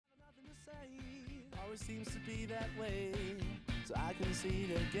seems to be that way, so I can see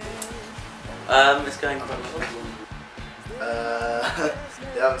it again. It's going quite well.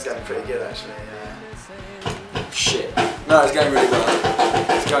 The album's going pretty good actually. Shit. No, it's going really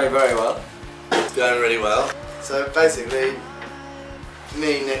well. It's going very well. It's going really well. So basically,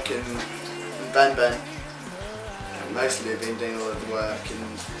 me, Nick and Ben mostly have been doing all of the work,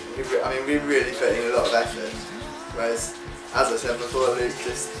 and we really put in a lot of effort. Whereas, as I said before, Luke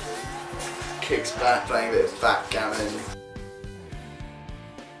just kicks back playing a bit of backgammon.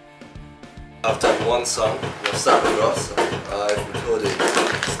 I've done one song, I've sat with Ross, I've recorded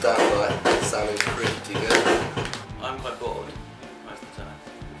Standby, sounding pretty good. I'm quite bored most of the time.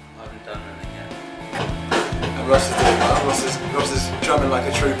 I haven't done anything yet. And Ross is doing well. Ross is drumming like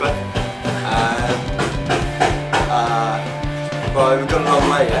a trooper. Well, we've got a long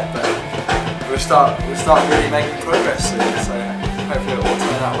way yet, but we'll start really making progress soon, so hopefully it will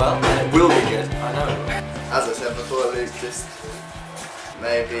turn out well, and it will be good, I know it will. As I said before, Luke just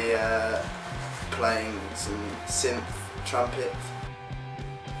maybe playing some synth trumpet.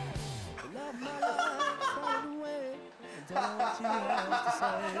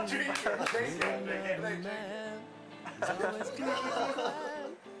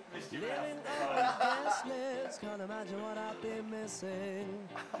 Can't imagine what I've been missing.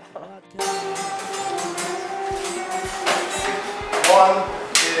 1,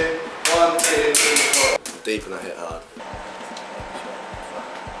 2, 3, 4. Deep and I hit hard.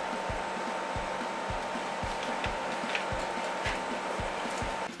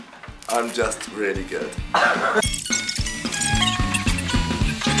 I'm just really good.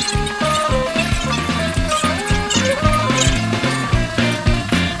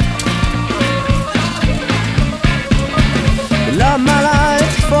 Love my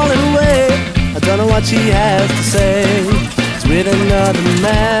life is falling away. I don't know what she has to say. It's with another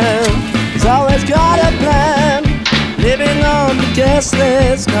man. He's always got a plan. Living on the guest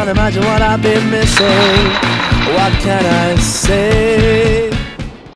list. Can't imagine what I've been missing. What can I say?